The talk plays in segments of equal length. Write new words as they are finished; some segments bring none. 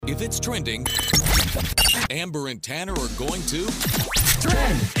If it's trending, Amber and Tanner are going to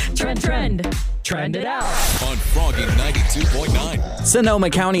Trend it out. on Froggy 92.9. Sonoma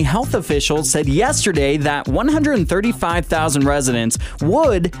County health officials said yesterday that 135,000 residents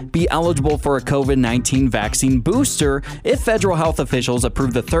would be eligible for a COVID-19 vaccine booster if federal health officials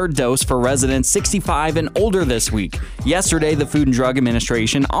approve the third dose for residents 65 and older this week. Yesterday, the Food and Drug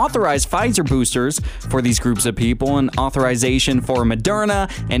Administration authorized Pfizer boosters for these groups of people, and authorization for Moderna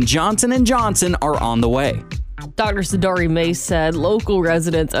and Johnson & Johnson are on the way. Dr. Sadari Mace said local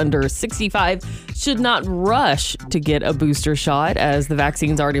residents under 65 should not rush to get a booster shot, as the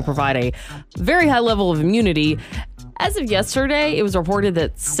vaccines already provide a very high level of immunity. As of yesterday, it was reported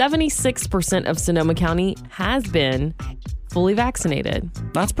that 76% of Sonoma County has been fully vaccinated.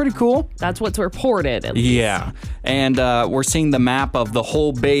 That's pretty cool. That's what's reported, at least. Yeah, and we're seeing the map of the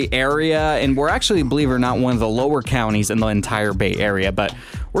whole Bay Area, and we're actually, believe it or not, one of the lower counties in the entire Bay Area, but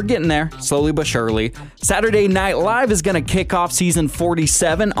we're getting there, slowly but surely. Saturday Night Live is going to kick off season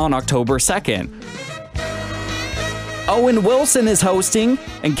 47 on October 2nd. Owen Wilson is hosting,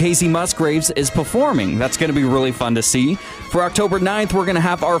 and Casey Musgraves is performing. That's going to be really fun to see. For October 9th, we're going to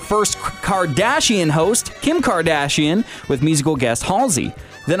have our first Kardashian host, Kim Kardashian, with musical guest Halsey.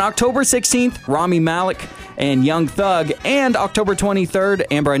 Then October 16th, Rami Malek and Young Thug. And October 23rd,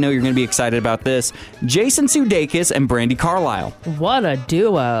 Amber, I know you're going to be excited about this, Jason Sudeikis and Brandi Carlile. What a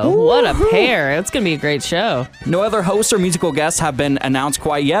duo. Ooh. What a pair. It's going to be a great show. No other hosts or musical guests have been announced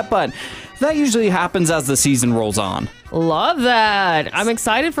quite yet, but that usually happens as the season rolls on. Love that. I'm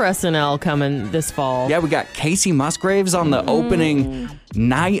excited for SNL coming this fall. Yeah, we got Casey Musgraves on the opening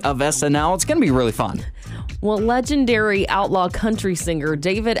night of SNL. It's going to be really fun. Well, legendary outlaw country singer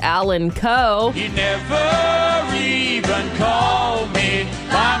David Allan Coe You never even called me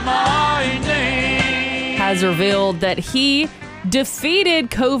by my name. has revealed that he defeated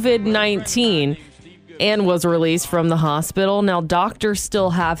COVID-19 and was released from the hospital. Now, doctors still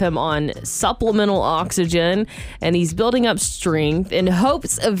have him on supplemental oxygen, and he's building up strength in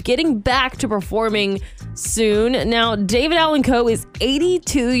hopes of getting back to performing soon. Now, David Allan Coe is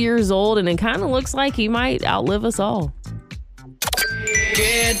 82 years old, and it kind of looks like he might outlive us all.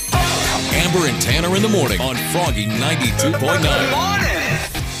 Amber and Tanner in the morning on Froggy 92.9.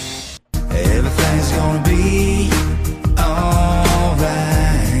 Everything's gonna be alright.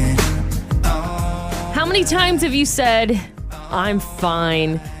 How many times have you said, I'm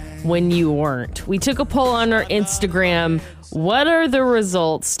fine, when you weren't? We took a poll on our Instagram. What are the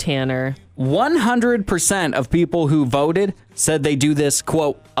results, Tanner? 100% of people who voted said they do this,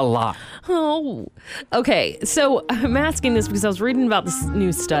 quote, a lot. Oh, okay. So I'm asking this because I was reading about this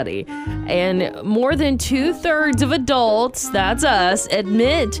new study, and more than 2/3 of adults, that's us,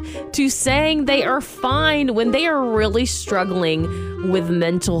 admit to saying they are fine when they are really struggling with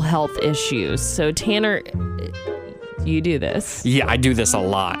mental health issues. So Tanner, you do this. Yeah, I do this a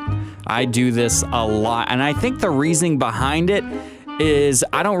lot. And I think the reasoning behind it is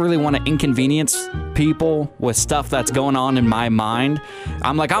I don't really want to inconvenience people with stuff that's going on in my mind.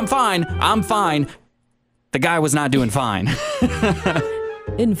 I'm like, I'm fine. The guy was not doing fine.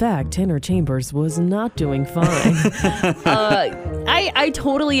 In fact, Tanner Chambers was not doing fine. I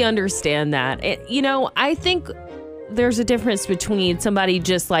totally understand that. I think there's a difference between somebody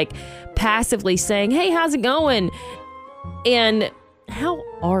just like passively saying, hey, how's it going? And how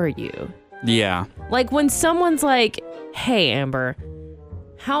are you? Yeah. Like when someone's like, hey, Amber,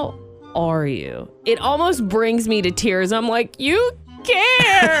 how are you? It almost brings me to tears. I'm like, you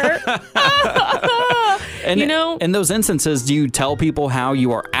care. And, you know? in those instances, do you tell people how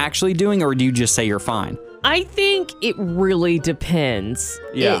you are actually doing, or do you just say you're fine? I think it really depends.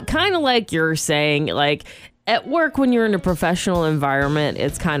 Yeah. It kind of like you're saying, like at work when you're in a professional environment,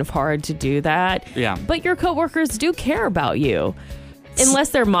 it's kind of hard to do that. Yeah. But your coworkers do care about you. Unless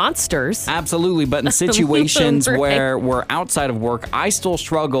they're monsters. Absolutely, but in situations Right. where we're outside of work, I still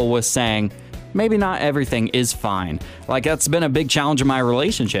struggle with saying, maybe not everything is fine. Like, that's been a big challenge in my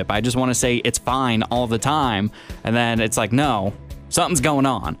relationship. I just want to say it's fine all the time, and then it's like, no, something's going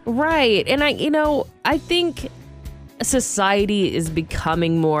on. Right. And I think society is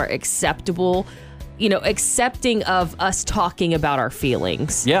becoming more acceptable, accepting of us talking about our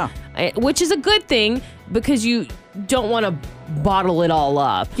feelings. Yeah. Which is a good thing because you don't want to bottle it all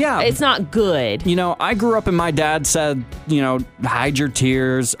up. Yeah. It's not good. I grew up and my dad said, hide your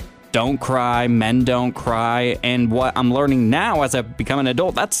tears, don't cry, men don't cry. And what I'm learning now as I become an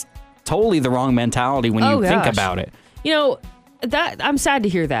adult, that's totally the wrong mentality when you think about it. That I'm sad to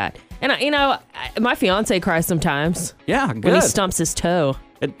hear that. And my fiance cries sometimes. Yeah, good. When he stumps his toe.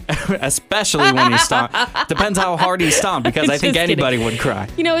 Especially when he stomped. Depends how hard he stomped, because I think Just kidding. anybody would cry.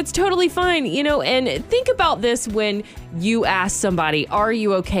 It's totally fine, and think about this when you ask somebody, are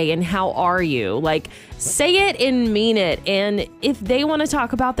you okay and how are you? Like, say it and mean it. And if they want to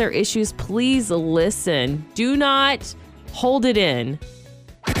talk about their issues, please listen. Do not hold it in.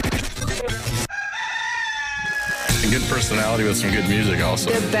 A good personality with some good music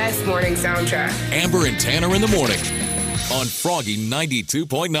also. The best morning soundtrack. Amber and Tanner in the morning on Froggy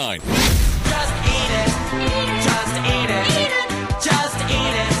 92.9. Just eat it. Just eat it. Just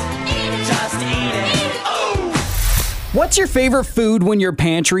eat it. Just eat it. Oh! What's your favorite food when your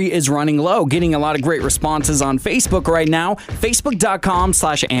pantry is running low? Getting a lot of great responses on Facebook right now.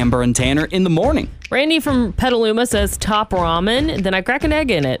 Facebook.com/Amber and Tanner in the morning. Randy from Petaluma says top ramen, then I crack an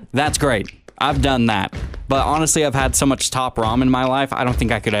egg in it. That's great. I've done that. But honestly, I've had so much top ramen in my life, I don't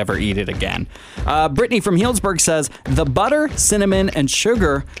think I could ever eat it again. Brittany from Healdsburg says, the butter, cinnamon, and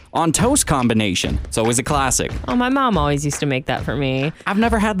sugar on toast combination. It's always a classic. Oh, my mom always used to make that for me. I've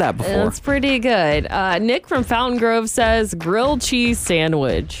never had that before. It's pretty good. Nick from Fountain Grove says grilled cheese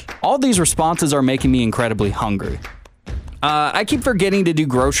sandwich. All these responses are making me incredibly hungry. I keep forgetting to do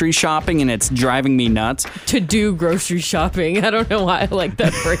grocery shopping, and it's driving me nuts. To do grocery shopping. I don't know why I like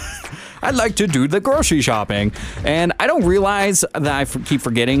that phrase. I'd like to do the grocery shopping. And I don't realize that I keep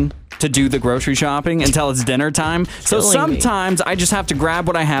forgetting to do the grocery shopping until it's dinner time. So sometimes I just have to grab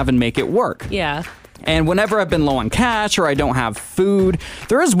what I have and make it work. Yeah. And whenever I've been low on cash or I don't have food,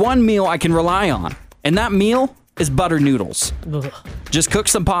 there is one meal I can rely on. And that meal is butter noodles. Ugh. Just cook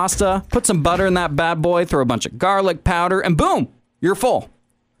some pasta, put some butter in that bad boy, throw a bunch of garlic powder, and boom, you're full.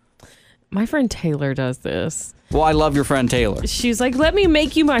 My friend Taylor does this. Well, I love your friend Taylor. She's like, let me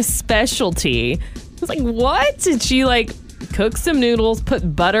make you my specialty. I was like, what? And she cooks some noodles,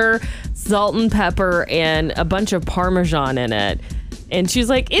 put butter, salt and pepper, and a bunch of Parmesan in it. And she's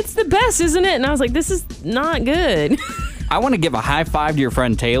like, it's the best, isn't it? And I was like, this is not good. I want to give a high five to your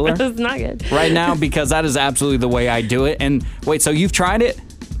friend Taylor. It's not good. Right now, because that is absolutely the way I do it. And wait, so you've tried it?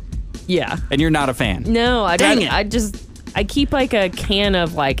 Yeah. And you're not a fan? No, Dang it. I keep a can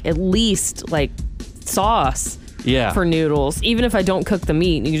of at least sauce. Yeah. For noodles, even if I don't cook the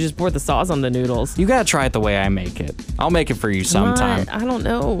meat, you just pour the sauce on the noodles. You gotta try it the way I make it. I'll make it for you sometime. I don't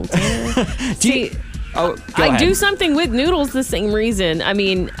know. Go I ahead. do something with noodles the same reason. I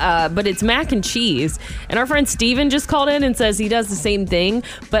mean, but it's mac and cheese. And our friend Steven just called in and says he does the same thing.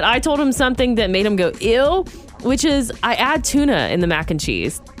 But I told him something that made him go, ew, which is I add tuna in the mac and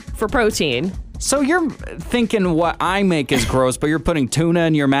cheese for protein. So you're thinking what I make is gross, but you're putting tuna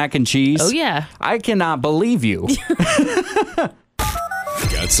in your mac and cheese? Oh, yeah. I cannot believe you.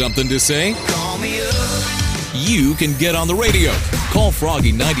 Got something to say? Call me up. You can get on the radio. Call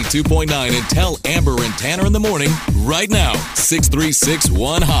Froggy 92.9 and tell Amber and Tanner in the morning right now.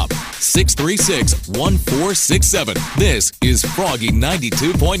 636-1HOP. 636-1467. This is Froggy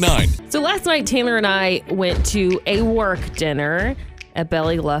 92.9. So last night, Taylor and I went to a work dinner at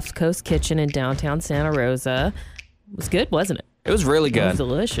Belly Left Coast Kitchen in downtown Santa Rosa. It was good, wasn't it? It was really good. It was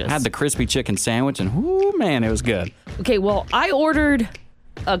delicious. I had the crispy chicken sandwich, and whoo, man, it was good. Okay, well, I ordered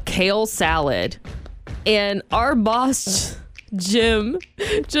a kale salad, and our boss, Jim,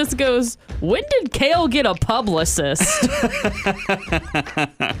 just goes, when did kale get a publicist?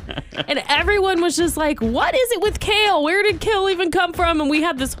 And everyone was just like, what is it with kale? Where did kale even come from? And we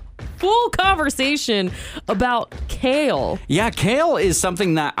had this full conversation about kale. Yeah, kale is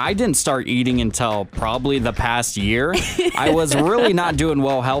something that I didn't start eating until probably the past year. I was really not doing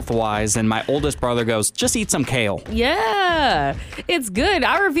well health-wise, and my oldest brother goes, just eat some kale. Yeah, it's good.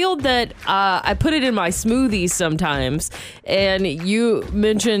 I revealed that I put it in my smoothies sometimes, and you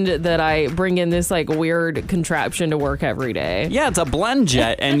mentioned that I bring in this weird contraption to work every day. Yeah, it's a blend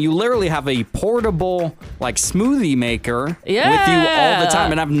jet, and you literally have a portable smoothie maker with you all the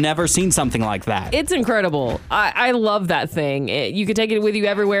time, and I've never seen something like that. It's incredible. I love that thing. You can take it with you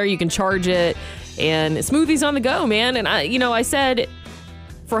everywhere. You can charge it, and smoothies on the go, man. And I said,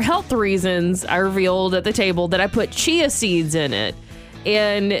 for health reasons, I revealed at the table that I put chia seeds in it,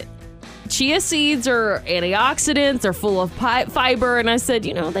 and chia seeds are antioxidants. They're full of fiber, and I said,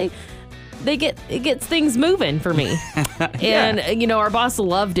 it gets things moving for me. And our boss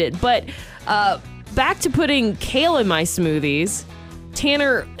loved it. But back to putting kale in my smoothies.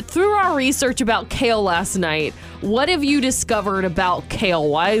 Tanner, through our research about kale last night, what have you discovered about kale?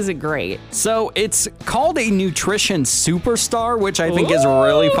 Why is it great? So it's called a nutrition superstar, which I think is a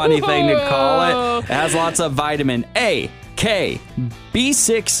really funny thing to call it. It has lots of vitamin A, K,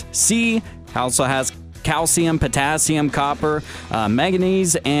 B6, C, also has calcium, potassium, copper,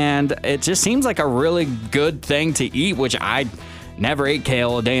 manganese, and it just seems like a really good thing to eat, which I never ate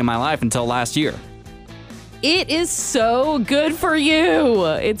kale a day in my life until last year. It is so good for you.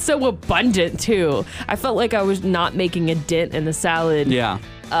 It's so abundant, too. I felt like I was not making a dent in the salad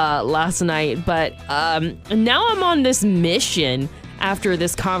last night. But now I'm on this mission after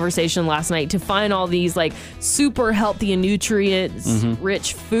this conversation last night to find all these like super healthy and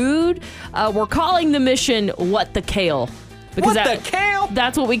nutrients-rich food. We're calling the mission What the Kale. Because What the kale?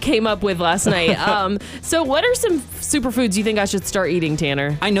 That's what we came up with last night. So what are some superfoods you think I should start eating,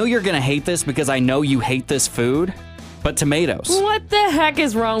 Tanner? I know you're going to hate this because I know you hate this food, but tomatoes. What the heck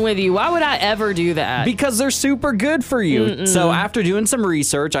is wrong with you? Why would I ever do that? Because they're super good for you. So after doing some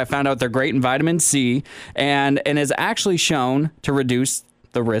research, I found out they're great in vitamin C and is actually shown to reduce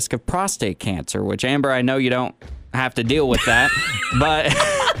the risk of prostate cancer, which, Amber, I know you don't have to deal with that, but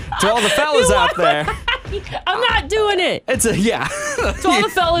to all the fellas out there... I'm not doing it. To all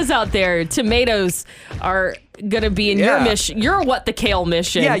the fellas out there, tomatoes are going to be in your mission. Your What the Kale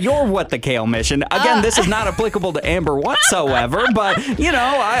mission. Yeah, your What the Kale mission. Again, this is not applicable to Amber whatsoever, but, you know,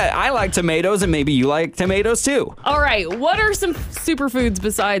 I like tomatoes, and maybe you like tomatoes too. All right, what are some superfoods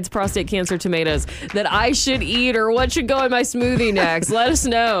besides prostate cancer tomatoes that I should eat, or what should go in my smoothie next? Let us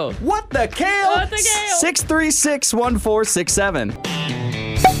know. What the Kale? What the Kale? 636-1467.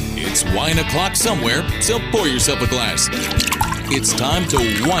 It's wine o'clock somewhere, so pour yourself a glass. It's time to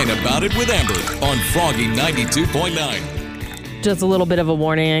whine about it with Amber on Froggy 92.9. Just a little bit of a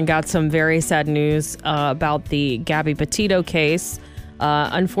warning, and got some very sad news about the Gabby Petito case.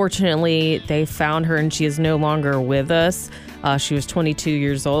 Unfortunately, they found her and she is no longer with us. She was 22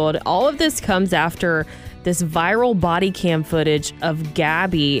 years old. All of this comes after this viral body cam footage of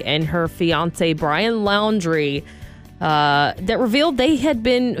Gabby and her fiance, Brian Laundrie, that revealed they had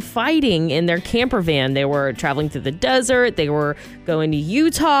been fighting in their camper van. They were traveling through the desert. They were going to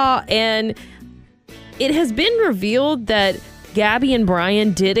Utah. And it has been revealed that Gabby and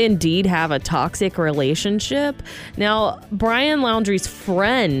Brian did indeed have a toxic relationship. Now, Brian Laundrie's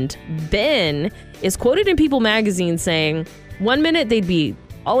friend, Ben, is quoted in People magazine saying, one minute they'd be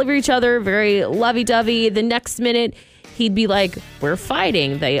all over each other, very lovey-dovey. The next minute, he'd be like, we're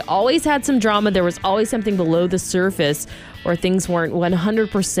fighting. They always had some drama. There was always something below the surface or things weren't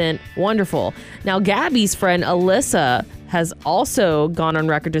 100% wonderful. Now, Gabby's friend, Alyssa, has also gone on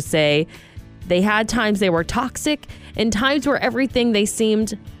record to say they had times they were toxic and times where everything they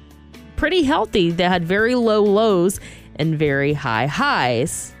seemed pretty healthy. They had very low lows and very high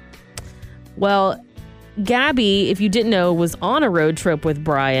highs. Well, Gabby, if you didn't know, was on a road trip with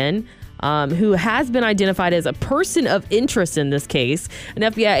Brian, who has been identified as a person of interest in this case. And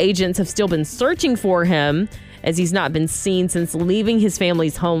FBI agents have still been searching for him as he's not been seen since leaving his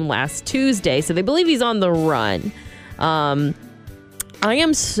family's home last Tuesday. So they believe he's on the run. I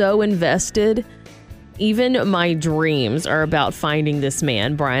am so invested. Even my dreams are about finding this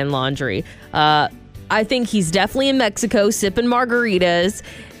man, Brian Laundrie. I think he's definitely in Mexico sipping margaritas.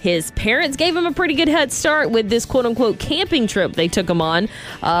 His parents gave him a pretty good head start with this quote-unquote camping trip they took him on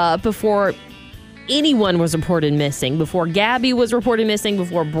before anyone was reported missing, before Gabby was reported missing,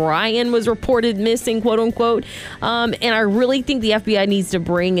 before Brian was reported missing, quote-unquote. And I really think the FBI needs to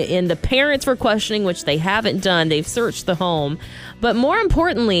bring in the parents for questioning, which they haven't done. They've searched the home. But more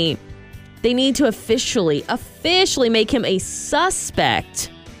importantly, they need to officially make him a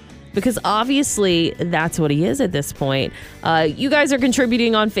suspect, because obviously that's what he is at this point. You guys are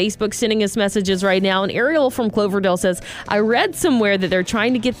contributing on Facebook, sending us messages right now. And Ariel from Cloverdale says, I read somewhere that they're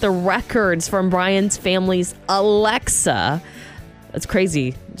trying to get the records from Brian's family's Alexa. That's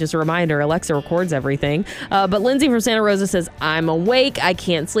crazy. Just a reminder, Alexa records everything. But Lindsay from Santa Rosa says, I'm awake. I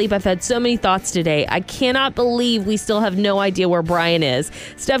can't sleep. I've had so many thoughts today. I cannot believe we still have no idea where Brian is.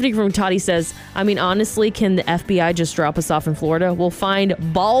 Stephanie from Toddy says, I mean, honestly, can the FBI just drop us off in Florida? We'll find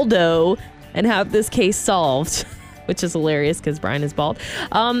Baldo and have this case solved. Which is hilarious because Brian is bald.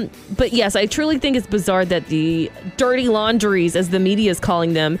 But yes, I truly think it's bizarre that the dirty laundries, as the media is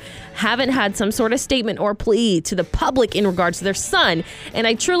calling them, haven't had some sort of statement or plea to the public in regards to their son. And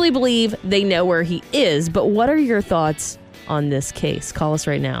I truly believe they know where he is. But what are your thoughts on this case? Call us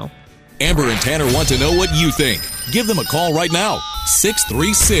right now. Amber and Tanner want to know what you think. Give them a call right now.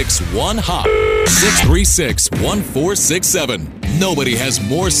 636-1HOP. 636-1467. Nobody has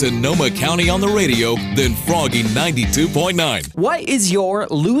more Sonoma County on the radio than Froggy 92.9. What is your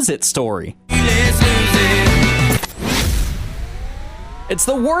lose it story? It's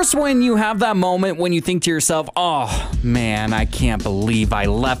the worst when you have that moment when you think to yourself, oh man, I can't believe I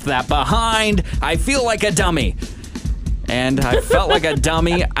left that behind. I feel like a dummy. And I felt like a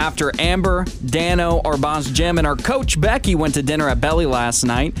dummy after Amber, Dano, our boss Jim, and our coach Becky went to dinner at Belly last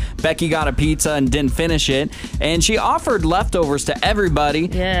night. Becky got a pizza and didn't finish it, and she offered leftovers to everybody.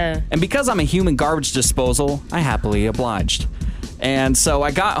 Yeah. And because I'm a human garbage disposal, I happily obliged. And so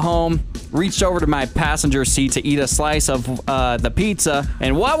I got home, reached over to my passenger seat to eat a slice of the pizza,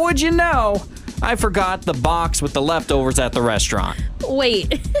 and what would you know? I forgot the box with the leftovers at the restaurant.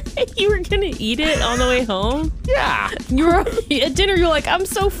 Wait, you were gonna eat it on the way home? Yeah. You were at dinner. You're like, I'm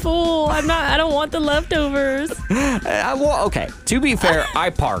so full. I don't want the leftovers. Well, okay. To be fair,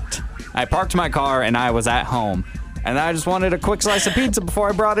 I parked my car and I was at home. And I just wanted a quick slice of pizza before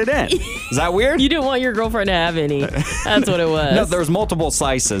I brought it in. Is that weird? You didn't want your girlfriend to have any. That's what it was. No, there's multiple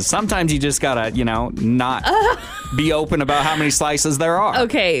slices. Sometimes you just gotta, not be open about how many slices there are.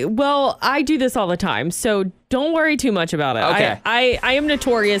 Okay, well, I do this all the time, so don't worry too much about it. Okay. I am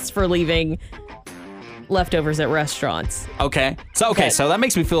notorious for leaving leftovers at restaurants. Okay. So that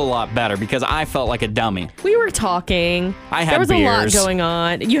makes me feel a lot better because I felt like a dummy. We were talking. I had There was beers. a lot going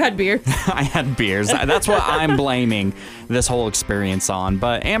on. You had beers? I had beers. That's what I'm blaming this whole experience on.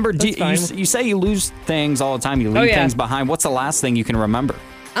 But Amber, you say you lose things all the time. You leave things behind. What's the last thing you can remember?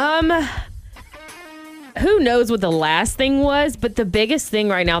 Who knows what the last thing was, but the biggest thing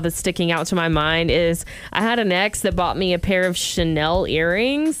right now that's sticking out to my mind is I had an ex that bought me a pair of Chanel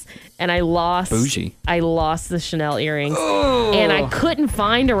earrings, and I lost Bougie. I lost the Chanel earrings, and I couldn't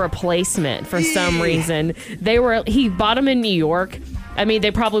find a replacement for some reason. He bought them in New York. I mean,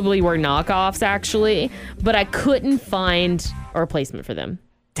 they probably were knockoffs actually, but I couldn't find a replacement for them.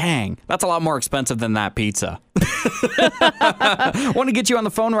 Dang, that's a lot more expensive than that pizza. Want to get you on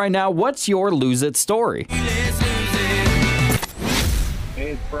the phone right now. What's your lose it story?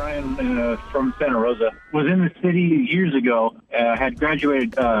 Hey, it's Brian from Santa Rosa. Was in the city years ago. Had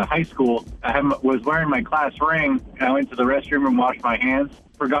graduated high school. Was wearing my class ring. I went to the restroom and washed my hands.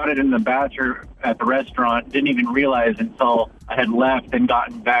 Forgot it in the bathroom at the restaurant. Didn't even realize until I had left and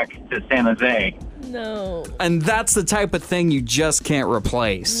gotten back to San Jose. No. And that's the type of thing you just can't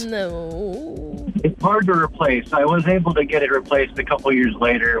replace. No. It's hard to replace. I was able to get it replaced a couple years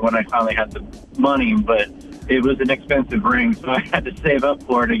later when I finally had the money, but it was an expensive ring, so I had to save up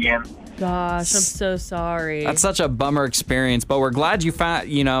for it again. Gosh, I'm so sorry. That's such a bummer experience, but we're glad you found,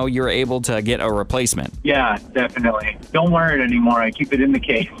 you're able to get a replacement. Yeah, definitely. Don't wear it anymore. I keep it in the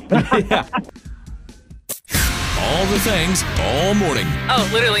case. Yeah. All the things, all morning. Oh,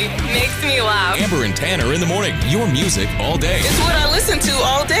 literally makes me laugh. Amber and Tanner in the morning. Your music all day. It's what I listen to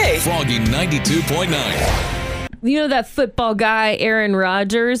all day. Froggy 92.9. You know that football guy, Aaron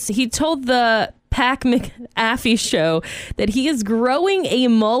Rodgers? He told the Pac McAfee show that he is growing a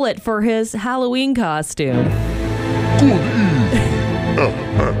mullet for his Halloween costume.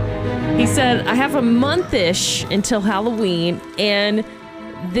 He said, I have a month-ish until Halloween, and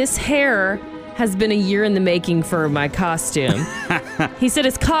this hair has been a year in the making for my costume. He said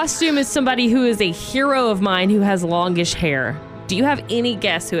his costume is somebody who is a hero of mine who has longish hair. Do you have any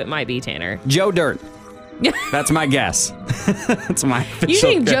guess who it might be, Tanner? Joe Dirt. That's my guess. That's my official You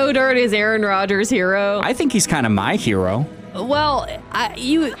think guess. Joe Dirt is Aaron Rodgers' hero? I think he's kind of my hero. Well,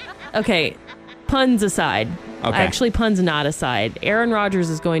 okay, puns aside. Okay. Actually, puns not aside. Aaron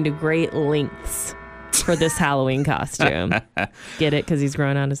Rodgers is going to great lengths for this Halloween costume. Get it? Because he's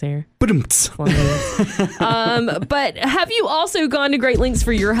growing out his hair. But have you also gone to great lengths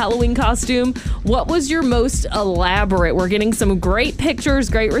for your Halloween costume? What was your most elaborate? We're getting some great pictures,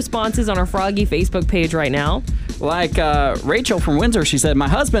 great responses on our Froggy Facebook page right now. Like Rachel from Windsor, she said, my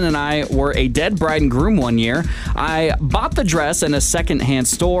husband and I were a dead bride and groom one year. I bought the dress in a secondhand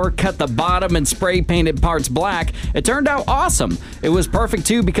store, cut the bottom and spray painted parts black. It turned out awesome. It was perfect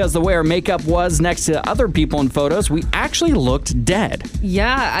too because the way our makeup was next to other people in photos, we actually looked dead.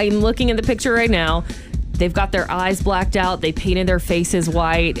 Yeah, I'm looking at the picture right now. They've got their eyes blacked out. They painted their faces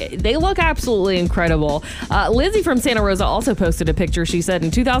white. They look absolutely incredible. Lizzie from Santa Rosa also posted a picture. She said, in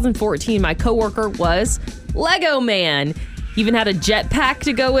 2014, my coworker was Lego Man. He even had a jetpack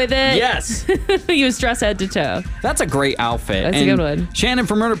to go with it. Yes. He was dressed head to toe. That's a great outfit. That's a good one. Shannon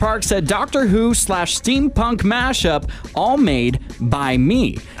from Murder Park said, Doctor Who / steampunk mashup, all made by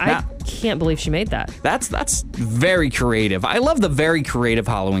me. I can't believe she made that. That's very creative. I love the very creative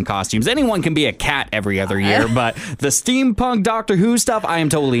Halloween costumes. Anyone can be a cat every other year, but the steampunk Doctor Who stuff, I am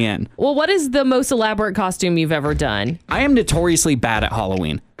totally in. Well, what is the most elaborate costume you've ever done? I am notoriously bad at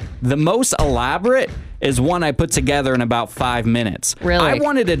Halloween. The most elaborate is one I put together in about 5 minutes. Really? I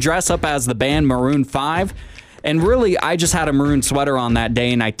wanted to dress up as the band Maroon 5, and really, I just had a maroon sweater on that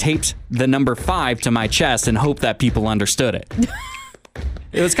day, and I taped the number 5 to my chest and hoped that people understood it.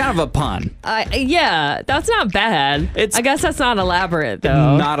 It was kind of a pun. Yeah, that's not bad. I guess that's not elaborate,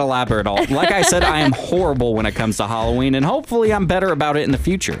 though. Not elaborate at all. Like I said, I am horrible when it comes to Halloween, and hopefully I'm better about it in the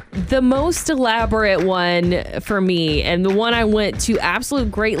future. The most elaborate one for me, and the one I went to absolute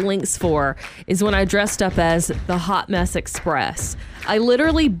great lengths for, is when I dressed up as the Hot Mess Express. I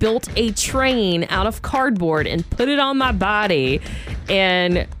literally built a train out of cardboard and put it on my body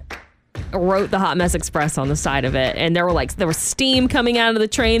and wrote the Hot Mess Express on the side of it. And there was steam coming out of the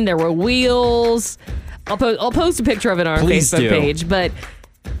train. There were wheels. I'll post a picture of it on our Facebook page. But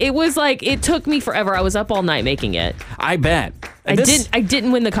it was like, it took me forever. I was up all night making it. I bet. I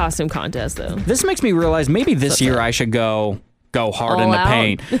didn't win the costume contest, though. This makes me realize maybe this year I should go hard All in the out.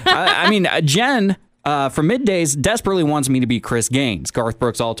 paint. I mean, Jen from Middays desperately wants me to be Chris Gaines, Garth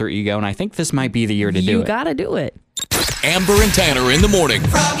Brooks' alter ego, and I think this might be the year to do it. You gotta do it. Amber and Tanner in the morning.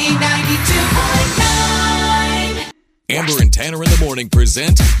 Froggy 92.9. Amber and Tanner in the morning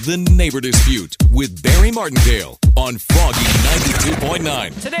present The Neighbor Dispute with Barry Martindale on Froggy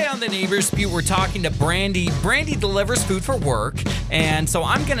 92.9. Today on The Neighbor Dispute, we're talking to Brandy. Brandy delivers food for work, and so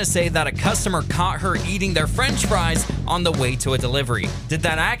I'm going to say that a customer caught her eating their French fries on the way to a delivery. Did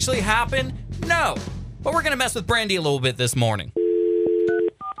that actually happen? No. But we're going to mess with Brandy a little bit this morning.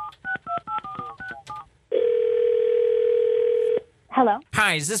 Hello.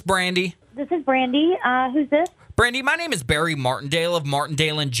 Hi, is this Brandy? This is Brandy. Who's this? Brandy, my name is Barry Martindale of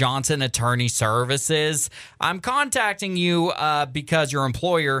Martindale & Johnson Attorney Services. I'm contacting you because your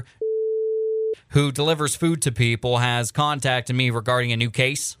employer, who delivers food to people, has contacted me regarding a new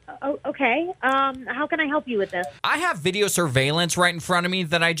case. Oh, okay. How can I help you with this? I have video surveillance right in front of me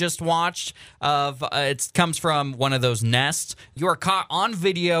that I just watched. It comes from one of those Nests. You are caught on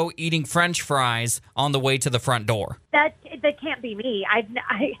video eating French fries on the way to the front door. That can't be me.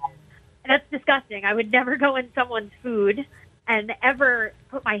 That's disgusting. I would never go in someone's food and ever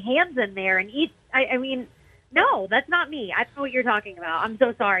put my hands in there and eat. I mean, no, that's not me. I don't know what you're talking about. I'm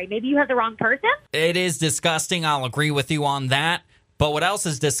so sorry. Maybe you have the wrong person? It is disgusting. I'll agree with you on that. But what else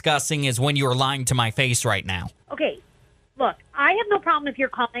is disgusting is when you are lying to my face right now. Okay, look, I have no problem if you're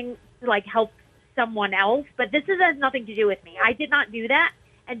calling to, help someone else, but this has nothing to do with me. I did not do that,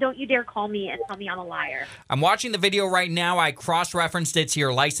 and don't you dare call me and tell me I'm a liar. I'm watching the video right now. I cross-referenced it to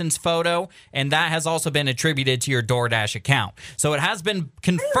your license photo, and that has also been attributed to your DoorDash account. So it has been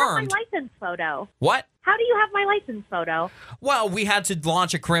confirmed. How do you have my license photo? What? How do you have my license photo? Well, we had to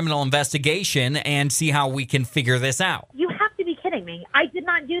launch a criminal investigation and see how we can figure this out. You have to be kidding me. I did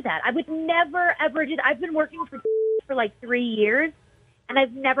not do that. I would never, ever do that. I've been working for 3 years, and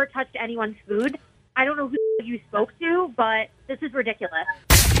I've never touched anyone's food. I don't know who you spoke to, but this is ridiculous.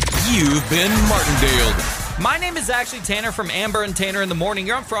 You've been Martindale. My name is actually Tanner from Amber and Tanner in the Morning.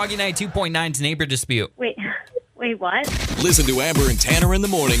 You're on Froggy 92.9's Neighbor Dispute. Wait, what? Listen to Amber and Tanner in the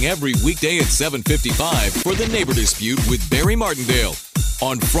morning every weekday at 7:55 for The Neighbor Dispute with Barry Martindale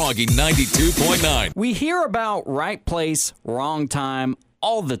on Froggy 92.9. We hear about right place, wrong time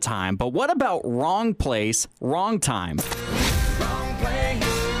all the time, but what about wrong place, wrong time? Wrong place,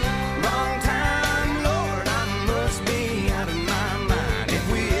 wrong time. Lord, I must be out of my mind.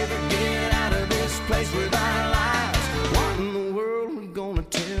 If we ever get out of this place with our lives, what in the world we gonna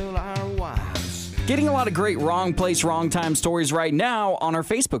tell our wives? Getting a lot of great wrong place, wrong time stories right now on our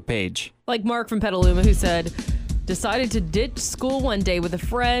Facebook page. Like Mark from Petaluma, who said, decided to ditch school one day with a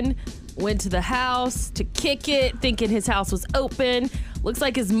friend, went to the house to kick it, thinking his house was open. Looks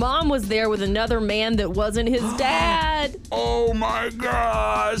like his mom was there with another man that wasn't his dad. Oh my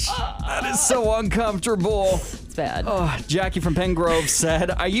gosh, that is so uncomfortable. It's bad. Jackie from Pengrove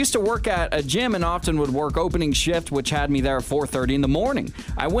said, I used to work at a gym and often would work opening shift, which had me there at 4:30 in the morning.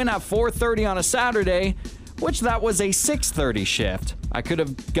 I went at 4:30 on a Saturday, which that was a 6:30 shift. I could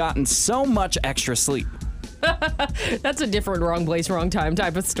have gotten so much extra sleep. That's a different wrong place, wrong time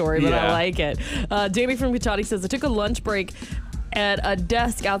type of story, but Yeah. I like it. Jamie from Cotati says, I took a lunch break at a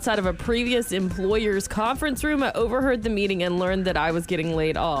desk outside of a previous employer's conference room. I overheard the meeting and learned that I was getting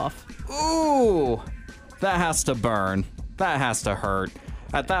laid off. Ooh, that has to burn. That has to hurt.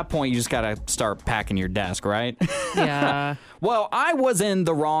 At that point, you just got to start packing your desk, right? Yeah. Well, I was in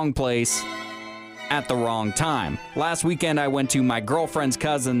the wrong place at the wrong time. Last weekend, I went to my girlfriend's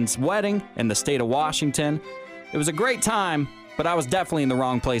cousin's wedding in the state of Washington. It was a great time, but I was definitely in the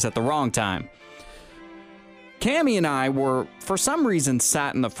wrong place at the wrong time. Cammie and I were, for some reason,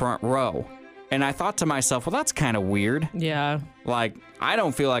 sat in the front row. And I thought to myself, well, that's kind of weird. Yeah. Like, I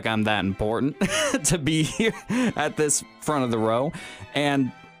don't feel like I'm that important to be here at this front of the row.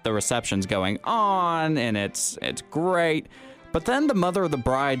 And the reception's going on, and it's great. But then the mother of the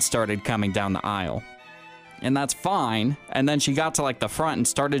bride started coming down the aisle. and that's fine. And then she got to like the front and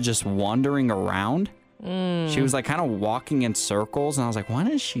started just wandering around. She was like kind of walking in circles, and I was like, what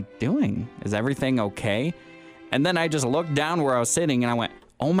is she doing? Is everything okay? And then I just looked down where I was sitting, and I went,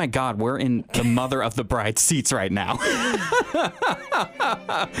 oh my God, we're in the mother of the bride seats right now.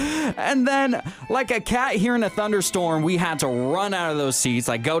 And then, like a cat hearing a thunderstorm, we had to run out of those seats,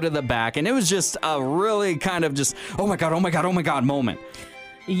 like go to the back. And it was just a really kind of just, oh my God, oh my God, oh my God moment.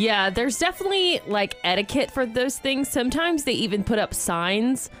 Yeah, there's definitely like etiquette for those things. Sometimes they even put up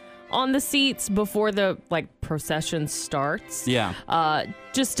signs on the seats before the like procession starts. Yeah.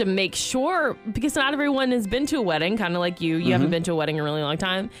 Just to make sure, because not everyone has been to a wedding, kind of like you. You haven't been to a wedding in a really long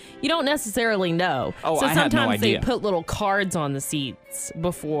time. You don't necessarily know. Oh, so I had no sometimes they idea. put little cards on the seats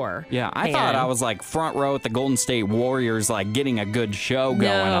before. Yeah, I thought I was like front row at the Golden State Warriors, like getting a good show going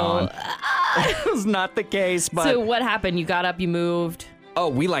on. It was not the case, but... So what happened? You got up, you moved. Oh,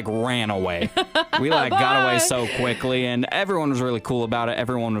 we like ran away. We like got away so quickly, and everyone was really cool about it.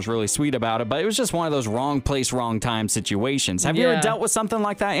 Everyone was really sweet about it, but it was just one of those wrong place, wrong time situations. Have you ever dealt with something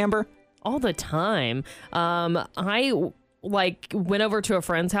like that, Amber? All the time. I like went over to a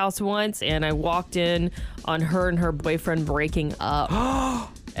friend's house once, and I walked in on her and her boyfriend breaking up.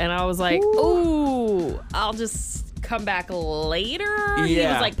 And I was like, ooh, I'll just come back later. Yeah. He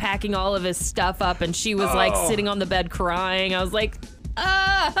was like packing all of his stuff up, and she was like sitting on the bed crying. I was like,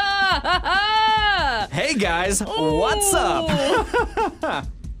 Hey guys, what's up?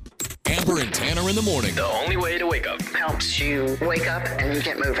 Amber and Tanner in the morning The only way to wake up. Helps you wake up and you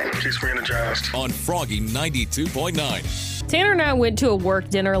get moving. Keeps me energized. on Froggy 92.9. Tanner and I went to a work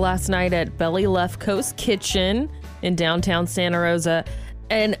dinner last night at Belly Left Coast Kitchen in downtown Santa Rosa.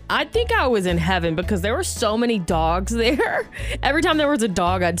 And I think I was in heaven because there were so many dogs there. Every time there was a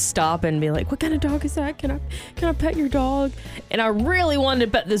dog, I'd stop and be like, what kind of dog is that? Can I pet your dog? And I really wanted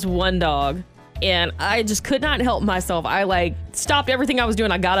to pet this one dog. And I just could not help myself. I like stopped everything I was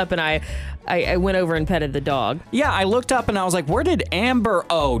doing. I got up and I went over and petted the dog. Yeah, I looked up and I was like, where did Amber...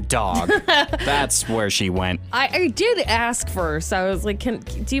 Oh, dog. That's where she went. I did ask first. I was like,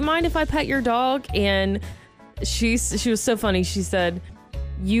 do you mind if I pet your dog? And she was so funny. She said,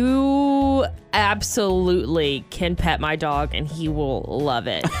 you absolutely can pet my dog and he will love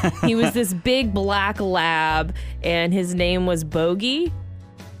it. He was this big black lab and his name was Bogey.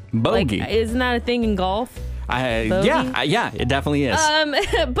 Bogey. Like, isn't that a thing in golf? Yeah, it definitely is.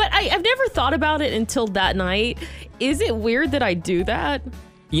 But I've never thought about it until that night. Is it weird that I do that?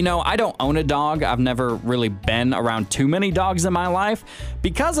 You know, I don't own a dog. I've never really been around too many dogs in my life.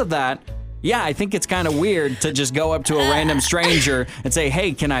 Because of that, yeah, I think it's kind of weird to just go up to a random stranger and say,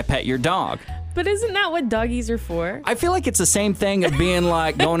 hey, can I pet your dog? But isn't that what doggies are for? I feel like it's the same thing of being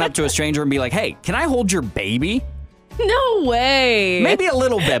like going up to a stranger and be like, hey, can I hold your baby? No way. Maybe a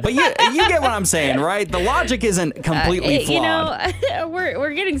little bit, but you get what I'm saying, right? The logic isn't completely flawed. You know,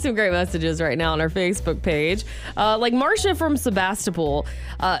 we're getting some great messages right now on our Facebook page. Like Marcia from Sebastopol,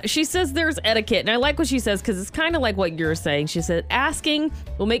 she says there's etiquette, and I like what she says because it's kind of like what you're saying. She said, asking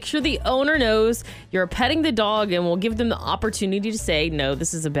will make sure the owner knows you're petting the dog and will give them the opportunity to say, no,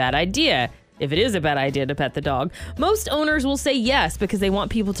 this is a bad idea. If it is a bad idea to pet the dog. Most owners will say yes because they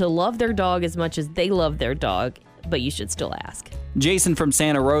want people to love their dog as much as they love their dog. But you should still ask. Jason from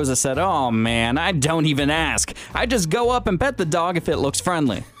Santa Rosa said, oh man, I don't even ask. I just go up and pet the dog if it looks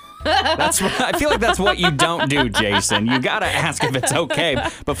friendly. I feel like that's what you don't do, Jason. You gotta ask if it's okay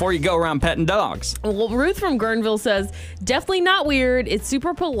before you go around petting dogs. Well, Ruth from Guerneville says, definitely not weird. It's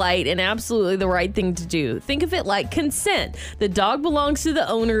super polite and absolutely the right thing to do. Think of it like consent. The dog belongs to the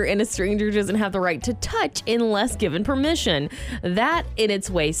owner and a stranger doesn't have the right to touch unless given permission. That, in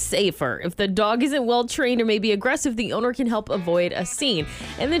its way, safer. If the dog isn't well trained or maybe aggressive, the owner can help avoid a scene.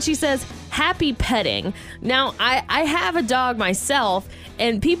 And then she says, happy petting. Now, I have a dog myself,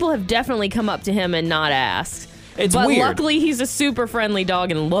 and people have definitely come up to him and not asked. It's but weird. Luckily, he's a super friendly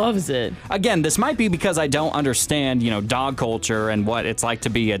dog and loves it. Again, this might be because I don't understand, dog culture and what it's like to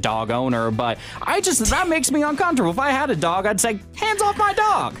be a dog owner, but that makes me uncomfortable. If I had a dog, I'd say, hands off my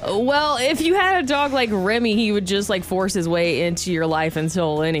dog. Well, if you had a dog like Remy, he would just force his way into your life and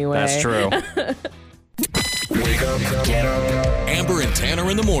soul anyway. That's true. Wake up, get up. Amber and Tanner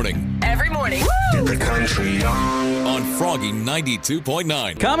in the morning Every morning. Get the country on. on Froggy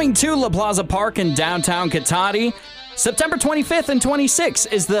 92.9. Coming to La Plaza Park in downtown Cotati, September 25th and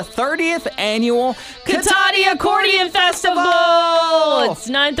 26th is the 30th annual Katati Accordion Festival! It's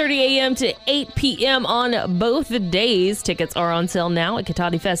 9:30 a.m. to 8 p.m. on both the days. Tickets are on sale now at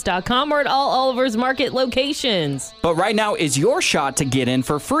KatatiFest.com or at all Oliver's Market locations. But right now is your shot to get in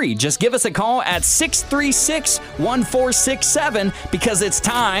for free. Just give us a call at 636-1467 because it's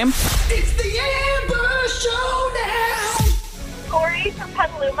time. It's the Amber Showdown. Corey from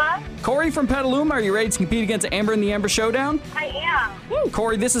Petaluma. Corey from Petaluma, are you ready to compete against Amber in the Amber Showdown? I am.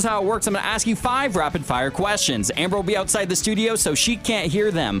 Corey, this is how it works. I'm going to ask you 5 rapid-fire questions. Amber will be outside the studio, so she can't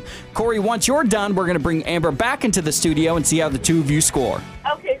hear them. Corey, once you're done, we're going to bring Amber back into the studio and see how the two of you score.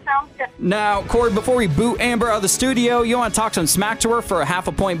 Okay, sounds good. Now, Corey, before we boot Amber out of the studio, you want to talk some smack to her for a half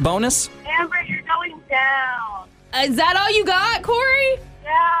a point bonus? Amber, you're going down. Is that all you got, Corey?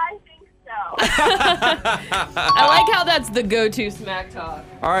 Yeah, I think so. I like how that's the go-to smack talk.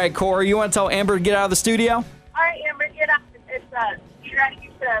 All right, Corey, you want to tell Amber to get out of the studio? All right, Amber, get up. You're ready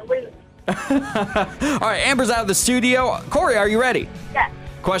to lose. All right, Amber's out of the studio. Corey, are you ready? Yes.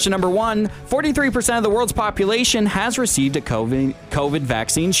 Question number 1. 43% of the world's population has received a COVID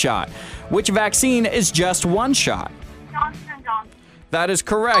vaccine shot. Which vaccine is just one shot? Johnson & Johnson. That is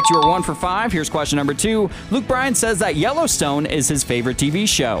correct. You are 1 for 5. Here's question number 2. Luke Bryan says that Yellowstone is his favorite TV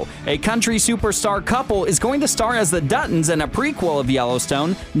show. A country superstar couple is going to star as the Duttons in a prequel of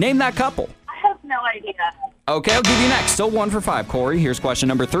Yellowstone. Name that couple. I have no idea. Okay, I'll give you next. Still 1 for 5, Corey. Here's question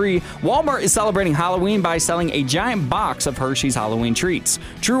number 3. Walmart is celebrating Halloween by selling a giant box of Hershey's Halloween treats.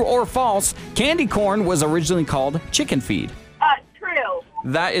 True or false, candy corn was originally called chicken feed. True.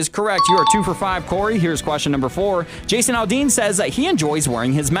 That is correct. You are 2 for 5, Corey. Here's question number 4. Jason Aldean says that he enjoys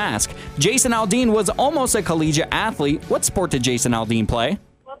wearing his mask. Jason Aldean was almost a collegiate athlete. What sport did Jason Aldean play?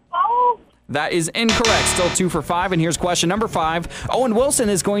 Football. That is incorrect. Still 2 for 5. And here's question number 5. Owen Wilson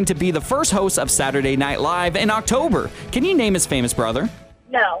is going to be the first host of Saturday Night Live in October. Can you name his famous brother?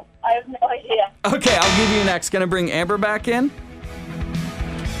 No, I have no idea. Okay, I'll give you next. Gonna bring Amber back in.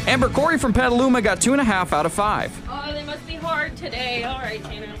 Amber, Corey from Petaluma got 2.5 out of 5. Oh, they must be hard today. All right,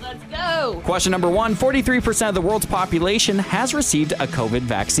 Tanner, let's go. Question number 1. 43% of the world's population has received a COVID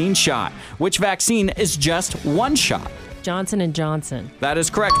vaccine shot. Which vaccine is just one shot? Johnson & Johnson. That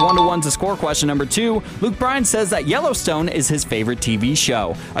is correct. 1-1's the score. Question number 2. Luke Bryan says that Yellowstone is his favorite TV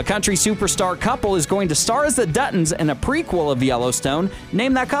show. A country superstar couple is going to star as the Duttons in a prequel of Yellowstone.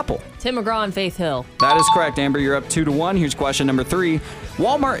 Name that couple. Tim McGraw and Faith Hill. That is correct, Amber. You're up 2-1. Here's question number 3.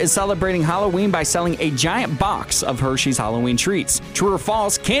 Walmart is celebrating Halloween by selling a giant box of Hershey's Halloween treats. True or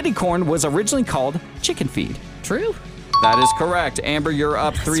false, candy corn was originally called chicken feed. True. That is correct. Amber, you're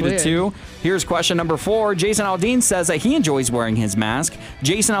up 3-2. Here's question number 4. Jason Aldean says that he enjoys wearing his mask.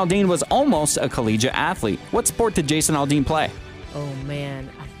 Jason Aldean was almost a collegiate athlete. What sport did Jason Aldean play? Oh,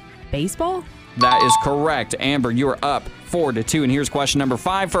 man. Baseball? That is correct. Amber, you are up 4-2. And here's question number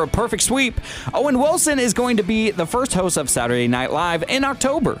 5 for a perfect sweep. Owen Wilson is going to be the first host of Saturday Night Live in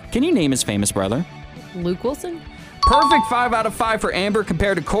October. Can you name his famous brother? Luke Wilson? Perfect 5 out of 5 for Amber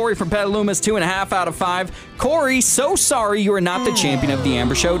compared to Corey from Petaluma's 2.5 out of 5. Corey, so sorry you are not the champion of the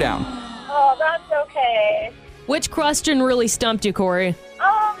Amber Showdown. Oh, that's okay. Which question really stumped you, Corey? It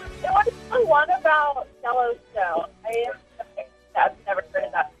was the one about Yellowstone. I've never heard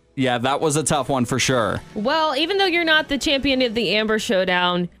of that. Yeah, that was a tough one for sure. Well, even though you're not the champion of the Amber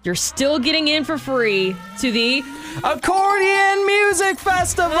Showdown, you're still getting in for free to the Accordion Music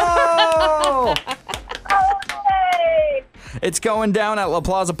Festival! It's going down at La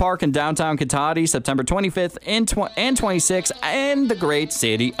Plaza Park in downtown Katati, September 25th and 26th in the great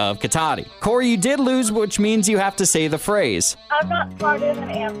city of Katati. Corey, you did lose, which means you have to say the phrase. I'm not smarter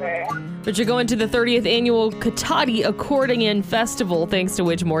than Amber. But you're going to the 30th annual Katati Accordion Festival thanks to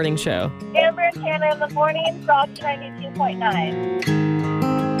which morning show? Amber and Hannah in the morning, Frog 92.9.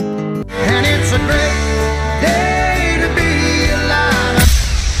 And it's a great day to be alive.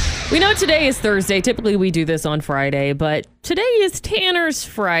 We know today is Thursday. Typically we do this on Friday, but today is Tanner's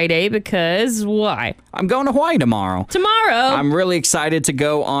Friday because why? I'm going to Hawaii tomorrow. I'm really excited to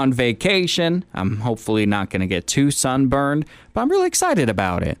go on vacation. I'm hopefully not going to get too sunburned, but I'm really excited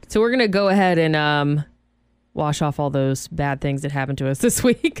about it. So we're going to go ahead and wash off all those bad things that happened to us this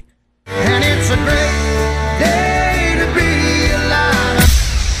week. And it's a great day to be alive.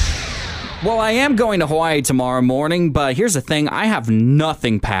 Well, I am going to Hawaii tomorrow morning, but here's the thing. I have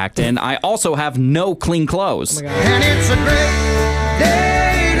nothing packed, and I also have no clean clothes. Oh my God. And it's a great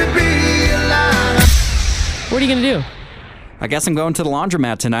day to be alive. What are you going to do? I guess I'm going to the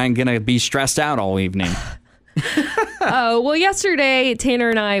laundromat tonight and going to be stressed out all evening. Oh, well, yesterday, Tanner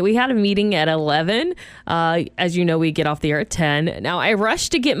and I, we had a meeting at 11. As you know, we get off the air at 10. Now, I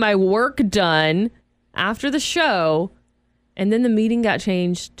rushed to get my work done after the show, and then the meeting got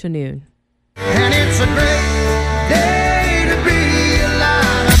changed to noon. And it's a great day to be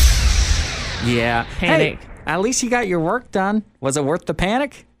alive. Yeah. Panic. Hey, at least you got your work done. Was it worth the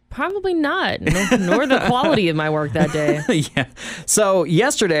panic? Probably not, nor the quality of my work that day. Yeah. So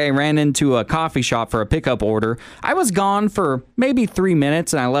yesterday I ran into a coffee shop for a pickup order. I was gone for maybe 3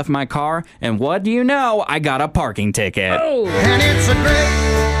 minutes and I left my car. And what do you know? I got a parking ticket. Oh. And it's a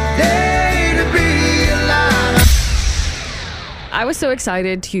great day to be alive. I was so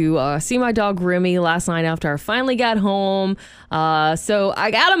excited to see my dog Remy last night after I finally got home. So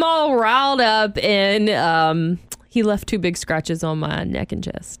I got him all riled up, and he left 2 big scratches on my neck and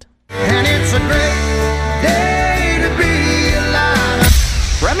chest. And it's a great day to be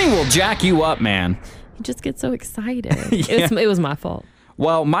alive. Remy will jack you up, man. He just gets so excited. Yeah. It was my fault.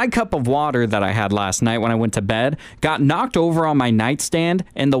 Well, my cup of water that I had last night when I went to bed got knocked over on my nightstand,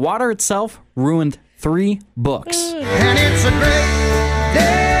 and the water itself ruined 3 books. And it's a great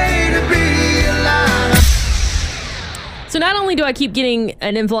day to be alive. So not only do I keep getting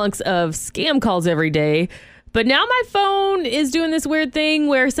an influx of scam calls every day, but now my phone is doing this weird thing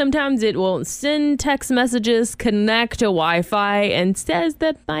where sometimes it won't send text messages, connect to Wi-Fi, and says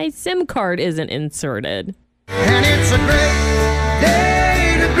that my SIM card isn't inserted. And it's a great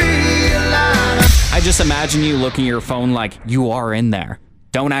day to be alive. I just imagine you looking at your phone like you are in there.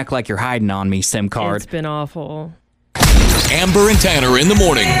 Don't act like you're hiding on me, SIM card. It's been awful. Amber and Tanner in the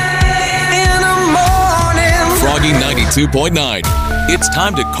morning. In the morning. Froggy 92.9. It's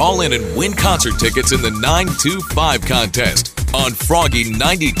time to call in and win concert tickets in the 925 contest on Froggy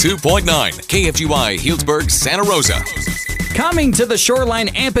 92.9. KFGY, Healdsburg, Santa Rosa. Coming to the Shoreline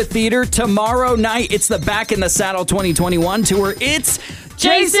Amphitheater tomorrow night, it's the Back in the Saddle 2021 tour. It's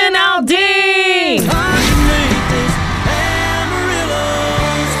Jason Aldean!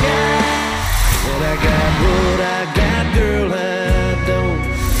 What I got, girl, I don't.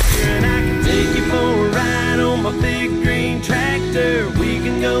 And I can take you for a ride on my big green tractor. We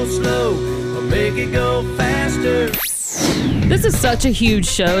can go slow or make it go faster. This is such a huge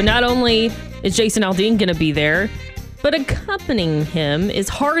show. Not only is Jason Aldean going to be there, but accompanying him is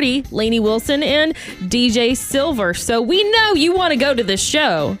Hardy, Lainey Wilson, and DJ Silver. So we know you want to go to this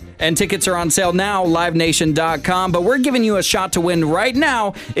show. And tickets are on sale now, livenation.com. But we're giving you a shot to win right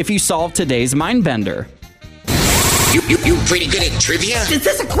now if you solve today's mind bender. You pretty good at trivia? Is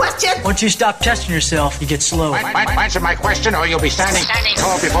this a question? Once you stop testing yourself, you get slow. Answer my question or you'll be standing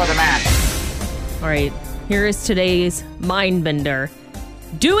tall before the man. All right, here is today's mind bender.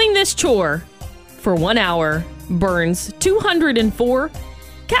 Doing this chore for 1 hour burns 204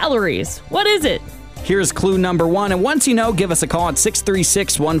 calories. What is it? Here's clue number 1. And once you know, give us a call at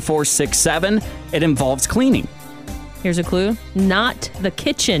 636-1467. It involves cleaning. Here's a clue. Not the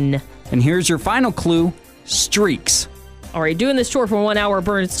kitchen. And here's your final clue. Streaks. All right, doing this chore for 1 hour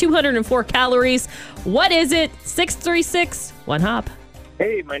burns 204 calories. What is it? 636-1HOP.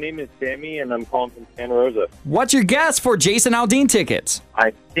 Hey, my name is Sammy, and I'm calling from Santa Rosa. What's your guess for Jason Aldean tickets?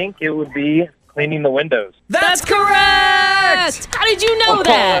 I think it would be cleaning the windows. That's correct! How did you know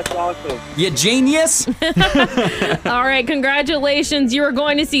that? That's awesome. You genius. All right, congratulations. You are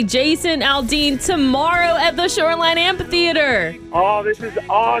going to see Jason Aldean tomorrow at the Shoreline Amphitheater. Oh, this is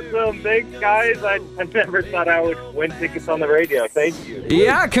awesome. Thanks, guys. I never thought I would win tickets on the radio. Thank you.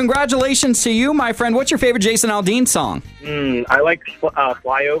 Yeah, congratulations to you, my friend. What's your favorite Jason Aldean song? I like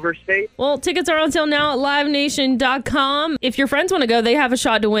Flyover State. Well, tickets are on sale now at livenation.com. If your friends want to go, they have a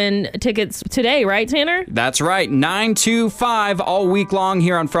shot to win tickets today, right, Tanner? That's right, 925 all week long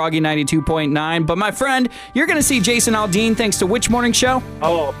here on Froggy 92.9. But my friend, you're going to see Jason Aldean thanks to which morning show?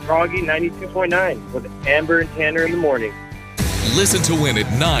 Oh, Froggy 92.9 with Amber and Tanner in the morning. Listen to win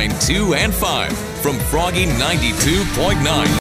at 9, 2, and 5 from Froggy 92.9.